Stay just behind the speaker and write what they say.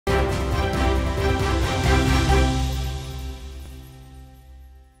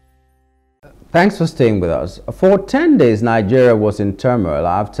Thanks for staying with us. For 10 days, Nigeria was in turmoil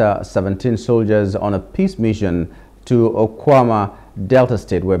after 17 soldiers on a peace mission to Okwama, Delta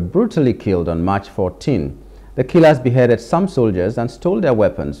State, were brutally killed on March 14. The killers beheaded some soldiers and stole their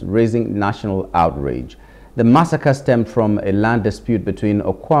weapons, raising national outrage. The massacre stemmed from a land dispute between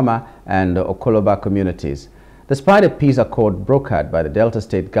Okwama and Okoloba communities. Despite a peace accord brokered by the Delta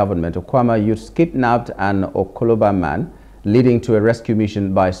State government, Okwama youths kidnapped an Okoloba man, leading to a rescue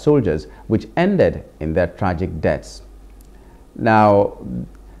mission by soldiers, which ended in their tragic deaths. Now,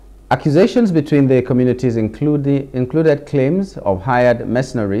 accusations between the communities included claims of hired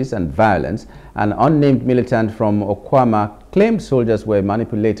mercenaries and violence. An unnamed militant from Okwama claimed soldiers were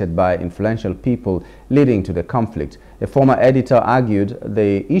manipulated by influential people, leading to the conflict. A former editor argued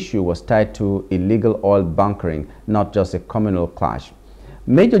the issue was tied to illegal oil bunkering, not just a communal clash.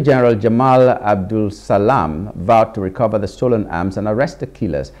 Major General Jamal Abdul Salam vowed to recover the stolen arms and arrest the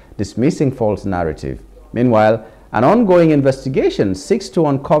killers, dismissing false narrative. Meanwhile, an ongoing investigation seeks to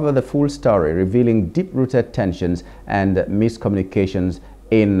uncover the full story, revealing deep-rooted tensions and miscommunications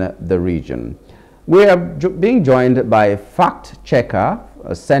in the region. We are being joined by fact-checker,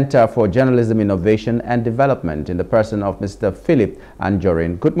 Center for Journalism Innovation and Development, in the person of Mr. Philip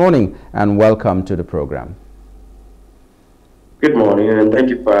Anjorin. Good morning and welcome to the program. Good morning, and thank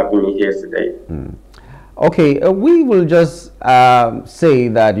you for having me here today. Okay, we will just say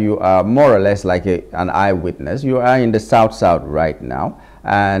that you are more or less like an eyewitness. You are in the South right now,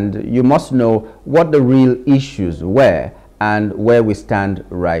 and you must know what the real issues were and where we stand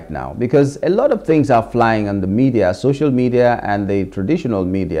right now. Because a lot of things are flying on the media, social media and the traditional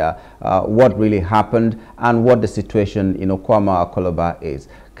media, what really happened and what the situation in Okwama, Okoloba is.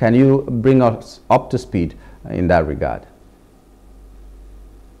 Can you bring us up to speed in that regard?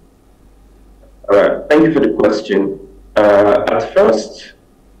 All right, thank you for the question. At first,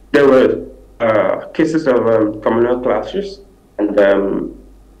 there were cases of communal clashes and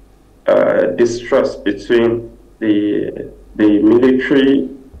distrust between the military,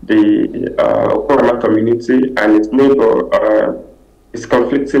 the Okwama community, and its neighbor, its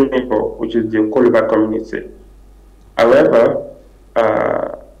conflicting neighbor, which is the Okoloba community. However,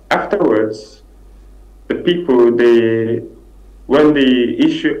 afterwards, the people, when the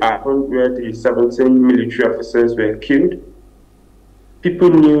issue happened where the 17 military officers were killed, people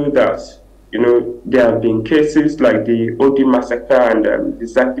knew that, there have been cases like the Odi massacre and the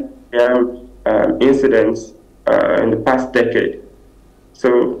Zaki incidents in the past decade.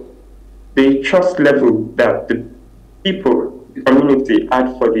 So the trust level that the people, the community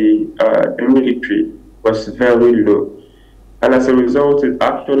had for the military was very low. And as a result, it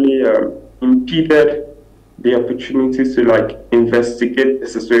actually impeded the opportunity to investigate the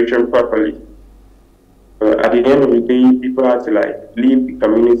situation properly. At the end of the day, people had to leave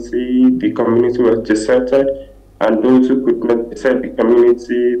the community was deserted, and those who could not desert the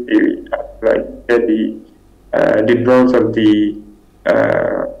community, they get the brunt of the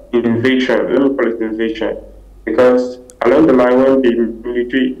invasion. Let me call it invasion, because along the line when the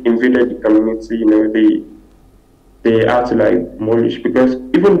military invaded the community, they had to demolish, because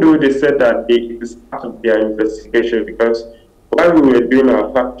even though they said that it is part of their investigation, because while we were doing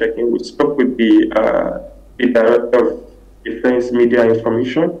our fact checking, we spoke with the Director of Defense Media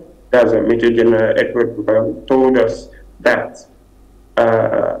Information, that's a Major General Edward, who told us that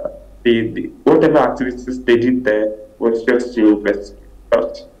whatever activities they did there was just to investigate.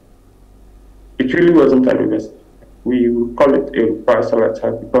 But it really wasn't an investigation. We would call it a reprisal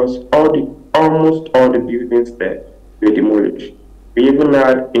attack, because almost all the buildings there were demolished. We even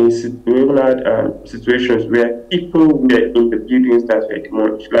had situations where people were in the buildings that were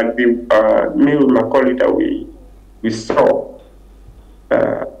demolished, like the mill Macaulay that we saw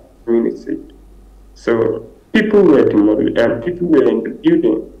community. So people were demolished, and people were in the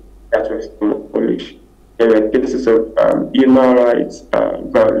building that was demolished. There were cases of human rights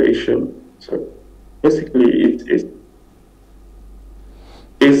violation. So basically,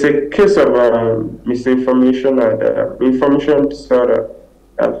 it's a case of misinformation and information disorder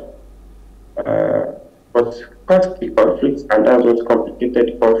that was caused the conflicts, and that's what complicated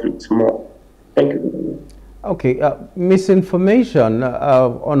the conflicts more. Thank you. Okay, misinformation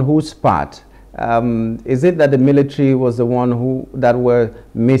on whose part? Is it that the military was the one that were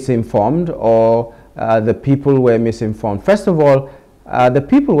misinformed, or the people were misinformed? First of all, the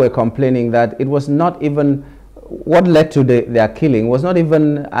people were complaining that it was not even what led to their killing was not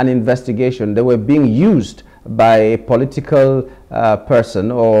even an investigation. They were being used by a political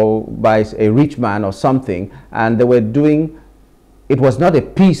person or by a rich man or something, and they were doing, it was not a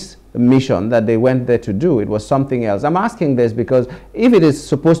peace mission that they went there to do. It was something else. I'm asking this because if it is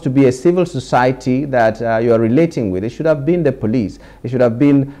supposed to be a civil society that you are relating with, it should have been the police. It should have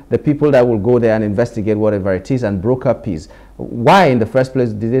been the people that will go there and investigate whatever it is and broker peace. Why in the first place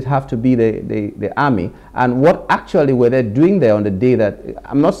did it have to be the army? And what actually were they doing there on the day that,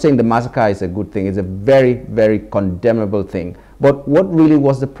 I'm not saying the massacre is a good thing, it's a very, very condemnable thing. But what really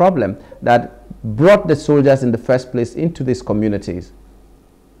was the problem that brought the soldiers in the first place into these communities?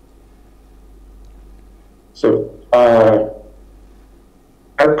 So, at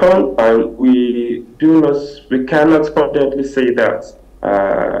current time, we cannot confidently say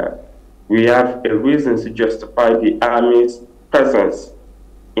that we have a reason to justify the army's presence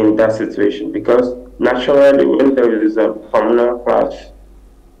in that situation, because naturally, when there is a communal clash,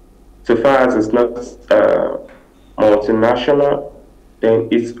 so far as it's not multinational, then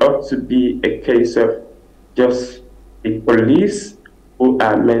it's ought to be a case of just the police who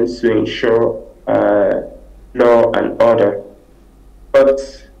are meant to ensure law and order. But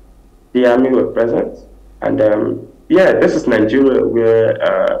the army were present, and yeah, this is Nigeria where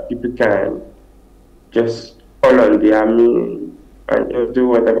people can just call on the army and just do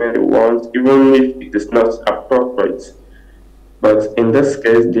whatever they want, even if it is not appropriate. But in this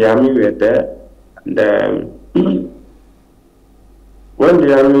case, the army were there, and when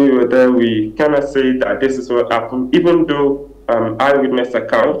the army were there, we cannot say that this is what happened, even though eyewitness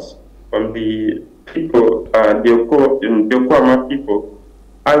accounts from the people, the Okwama people,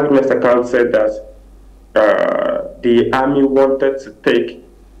 eyewitness accounts said that the army wanted to take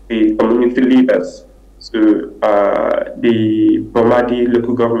the community leaders to the Bomadi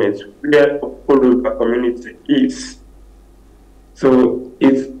local government, where Okolo community is. So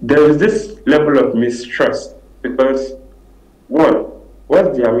there is this level of mistrust because, one,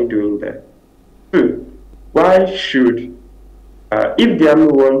 what's the army doing there? Two, why should, if the army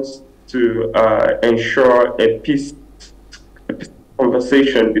wants to ensure a peace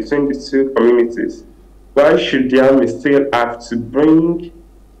conversation between the two communities, why should the army still have to bring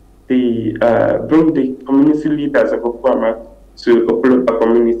the community leaders of Okwama to Okoloba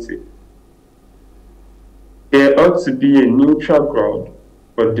community? There ought to be a neutral ground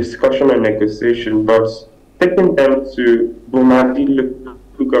for discussion and negotiation, but taking them to Bomadi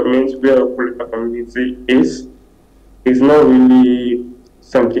local government where Okoloba community is not really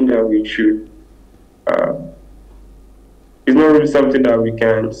something that we should. It's not really something that we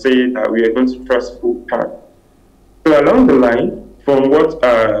can say that we are going to trust full time. So along the line, from what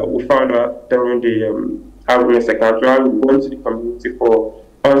we found out during the eyewitness account, when we went to the community for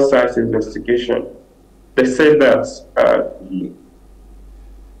on-site investigation, they said that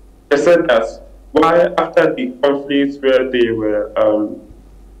why after the conflicts where they were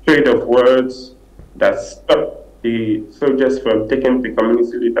trade of words that stopped the soldiers from taking the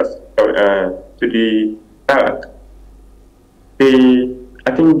community leaders to the barrack, I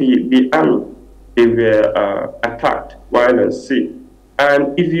think the army, they were attacked while at sea.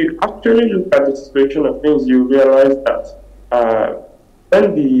 And if you actually look at the situation of things, you realize that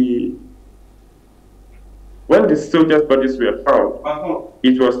when the soldiers' bodies were found,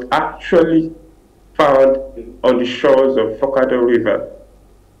 it was actually found on the shores of Fokado River,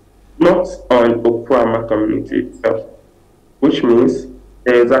 not on Okwama community itself, which means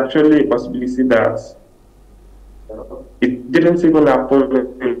there is actually a possibility that it didn't even happen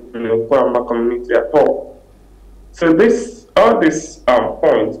in the Okwama community at all. So all these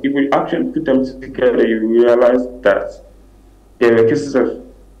points, if we actually put them together, you realize that there were cases of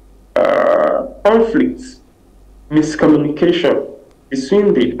conflicts, miscommunication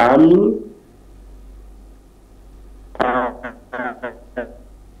between the army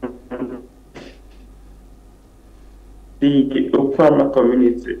the Okwama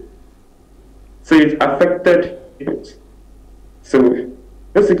community. So it affected it. So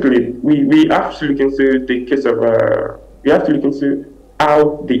basically, we have to look into the case of, we have to look into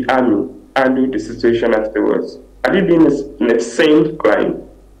how the army handled the situation afterwards. Had it been in the same line,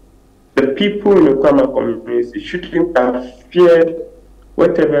 the people in the Okwama community shouldn't have feared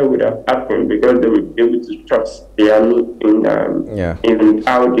whatever would have happened because they would be able to trust the army in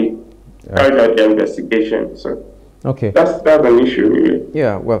how they carried out the investigation. So okay, that's an issue, really.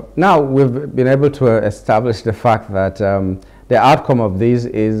 Yeah, well, now we've been able to establish the fact that the outcome of this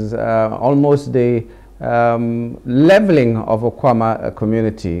is almost the leveling of Okwama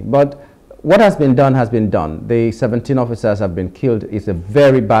community. But what has been done has been done. The 17 officers have been killed. It's a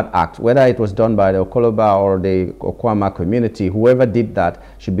very bad act. Whether it was done by the Okoloba or the Okwama community, whoever did that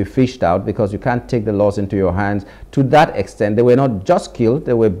should be fished out, because you can't take the laws into your hands to that extent. They were not just killed,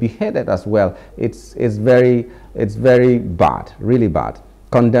 they were beheaded as well. It's very bad, really bad.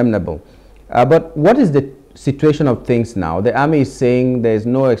 condemnable. But what is the situation of things now? The army is saying there is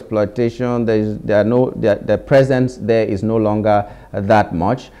no exploitation, their presence there is no longer that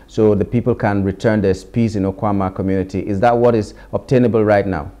much, so the people can return. There's peace in Okwama community. Is that what is obtainable right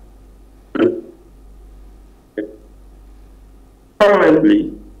now?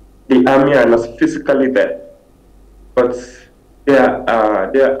 Currently, the army are not physically there, but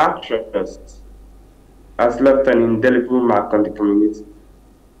their actions has left an indelible mark on the community.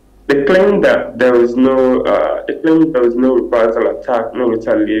 They claim that there was no reprisal attack, no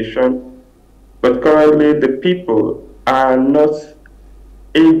retaliation, but currently the people are not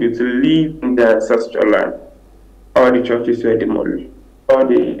able to live in their ancestral land. All the churches were demolished, all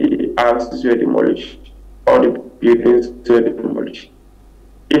the houses were demolished, all the buildings were demolished.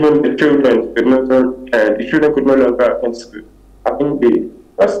 Even the children could no longer attend school. I think the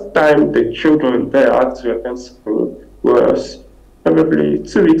first time the children there had to attend school was probably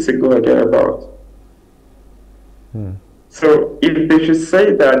 2 weeks ago or thereabout. So if they should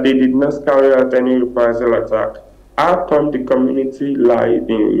say that they did not carry out any reprisal attack, how come the community lied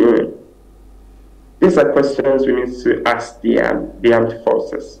in ruin? These are questions we need to ask the armed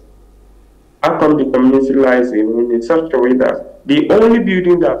forces. How come the community lies in ruin in such a way that the only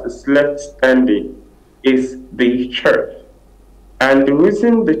building that is left standing is the church? And the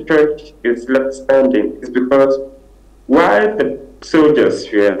reason the church is left standing is because while the soldiers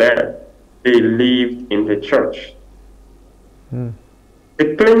were there, they lived in the church.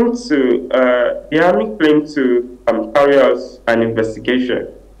 They claim to, the army claimed to carry out an investigation.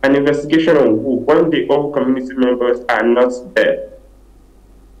 An investigation on who, when the old community members are not there.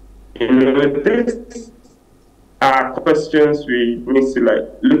 You know, these are questions we need to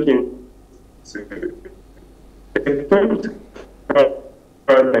look into. They claim to carry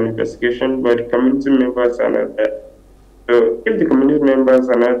out an investigation, but the community members are not there. So if the community members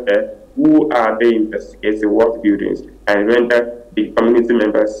are not there, who are they investigating what buildings and render the community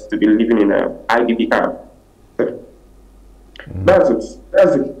members to be living in an IDP camp? So that's it.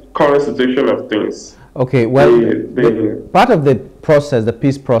 That's the current situation of things. Okay, well, part of the process, the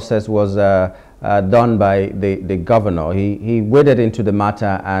peace process, was done by the governor. He waded into the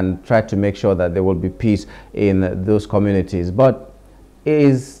matter and tried to make sure that there will be peace in those communities. But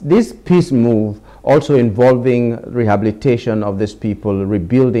is this peace move also involving rehabilitation of these people,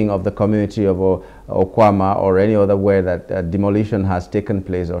 rebuilding of the community of Okwama or any other where that demolition has taken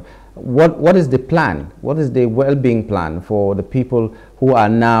place? Or what is the plan? What is the well-being plan for the people who are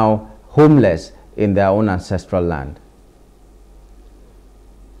now homeless in their own ancestral land?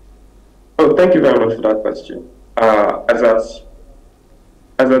 Oh, thank you very much for that question.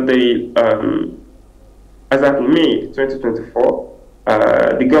 As at May 2024,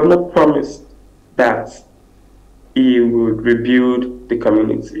 the governor promised that he would rebuild the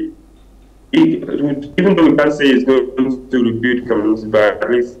community. Even though we can't say he's going to rebuild the community, but at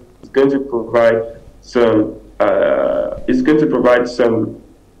least it's going to provide some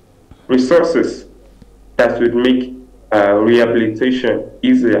resources that would make rehabilitation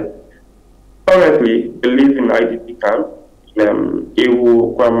easier. Currently, they live in IDP camp,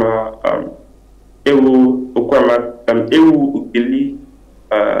 Ewu Ugili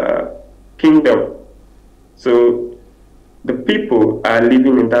Kingdom. So the people are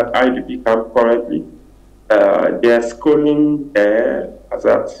living in that IDP camp currently. They are schooling there as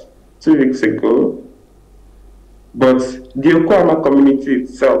at 2 weeks ago. But the Okwama community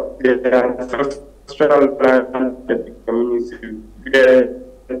itself, the ancestral land, the community where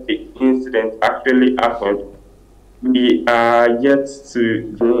the incident actually happened, we are yet to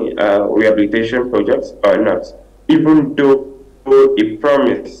do rehabilitation projects or not. Even though he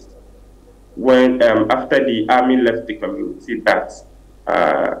promised when after the army left the community that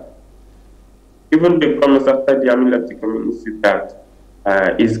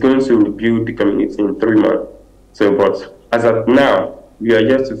he's going to rebuild the community in 3 months. So, but as of now, we are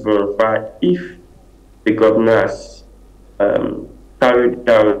yet to verify if the governor has carried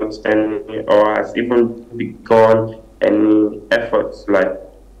out any or has even begun any efforts like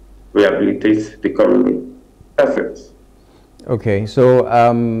rehabilitate the community. That's it. Okay, so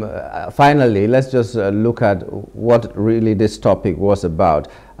finally, let's just look at what really this topic was about.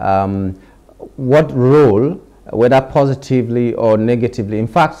 What role, whether positively or negatively, in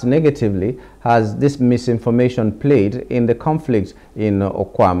fact negatively, has this misinformation played in the conflict in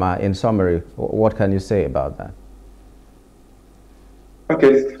Okwama? In summary, what can you say about that?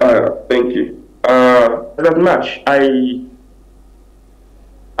 Okay, thank you. That much. I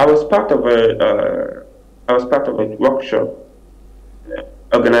was part of a workshop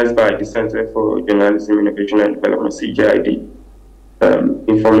organized by the Center for Journalism, Innovation and Development, CJID,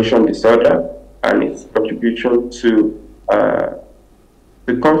 information disorder and its contribution to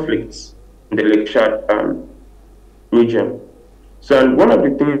the conflicts in the Lake Chad region. So, and one of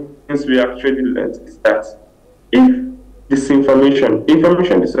the things we actually learned is that if information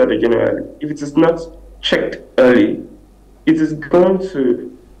disorder generally, if it is not checked early, it is going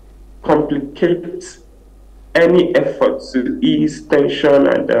to complicate any effort to ease tension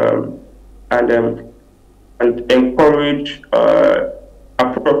and encourage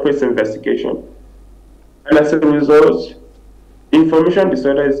appropriate investigation. And as a result, information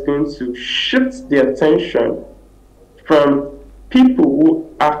disorder is going to shift the attention from people who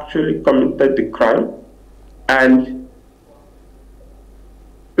actually committed the crime and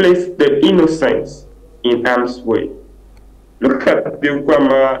place the innocents in harm's way. Look at the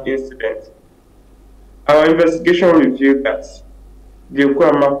Okwama incident. Our investigation revealed that the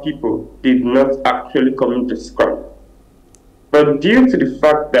Okwama people did not actually commit this crime. But due to the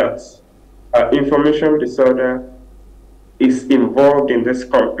fact that information disorder is involved in this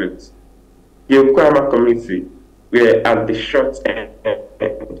conflict, the Okwama community were at the short end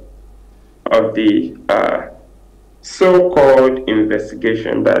of the so-called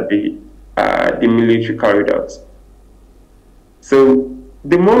investigation that the military carried out. So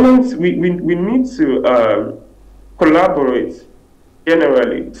the moment we need to collaborate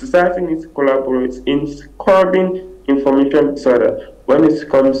generally, society needs to collaborate in curbing information disorder when it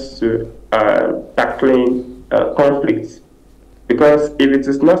comes to tackling conflicts. Because if it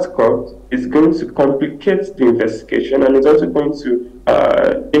is not curbed, it's going to complicate the investigation, and it's also going to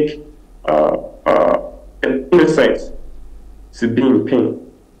make an innocent to be in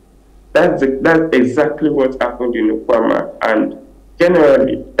pain. That's exactly what happened in Okwama, and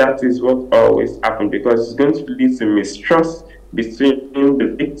generally that is what always happens, because it's going to lead to mistrust between the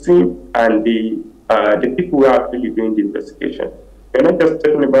victim and the people who are actually doing the investigation. We're not just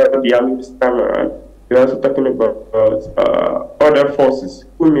talking about the army this time around. We're also talking about other forces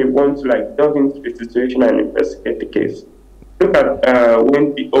who may want to delve into the situation and investigate the case. Look at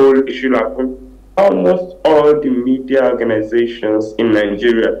when the whole issue happened. Almost all the media organizations in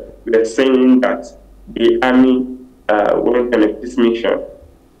Nigeria were saying that the army went on a peace mission.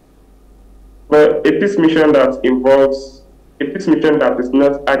 Well, a peace mission that involves a peace mission that is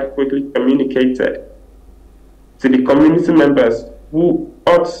not adequately communicated to the community members who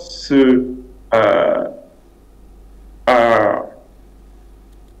ought to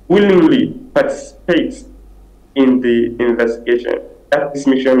willingly participate in the investigation. That peace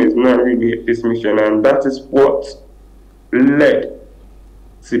mission is not really a peace mission, and that is what led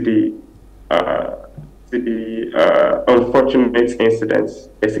to the unfortunate incidents,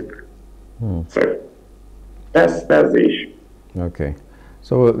 basically. So that's the issue. Okay.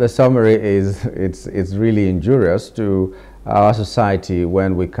 So the summary is it's really injurious to our society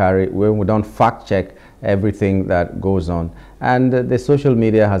when we don't fact check everything that goes on, and the social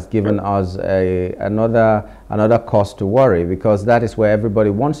media has given us another cause to worry, because that is where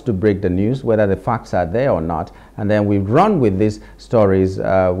everybody wants to break the news, whether the facts are there or not, and then we run with these stories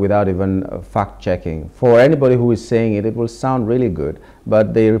without even fact checking. For anybody who is saying it, it will sound really good,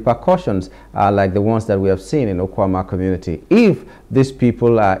 but the repercussions are like the ones that we have seen in Okwama community. If these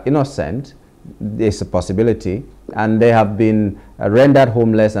people are innocent, there's a possibility, and they have been rendered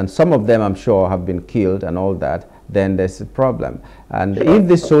homeless, and some of them I'm sure have been killed and all that, then there's a problem. And if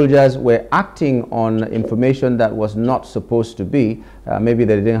the soldiers were acting on information that was not supposed to be, maybe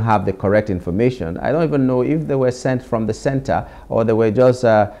they didn't have the correct information. I don't even know if they were sent from the center, or they were just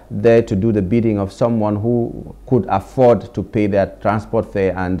there to do the bidding of someone who could afford to pay their transport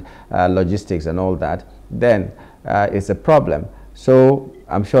fare and logistics and all that, then it's a problem. So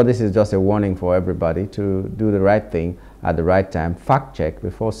I'm sure this is just a warning for everybody to do the right thing at the right time, fact check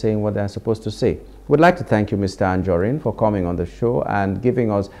before saying what they're supposed to say. We'd like to thank you, Mr. Anjorin, for coming on the show and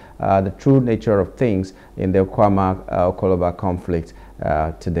giving us the true nature of things in the Okwama-Okoloba conflict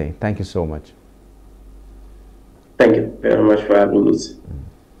today. Thank you so much. Thank you very much for having me.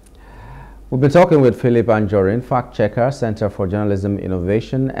 We've been talking with Philip Anjorin, fact checker, Center for Journalism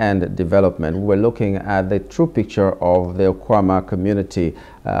Innovation and Development. We're looking at the true picture of the Okwama community,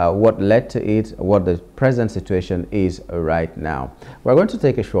 what led to it, what the present situation is right now. We're going to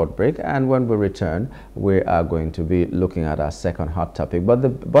take a short break, and when we return, we are going to be looking at our second hot topic. But the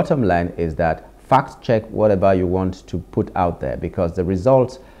bottom line is that fact check whatever you want to put out there, because the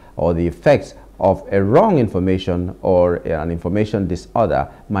results or the effects of a wrong information or an information disorder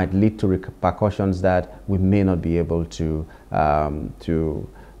might lead to repercussions that we may not be able to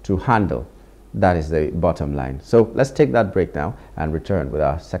handle. That is the bottom line. So let's take that break now and return with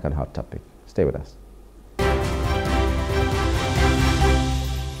our second hot topic. Stay with us.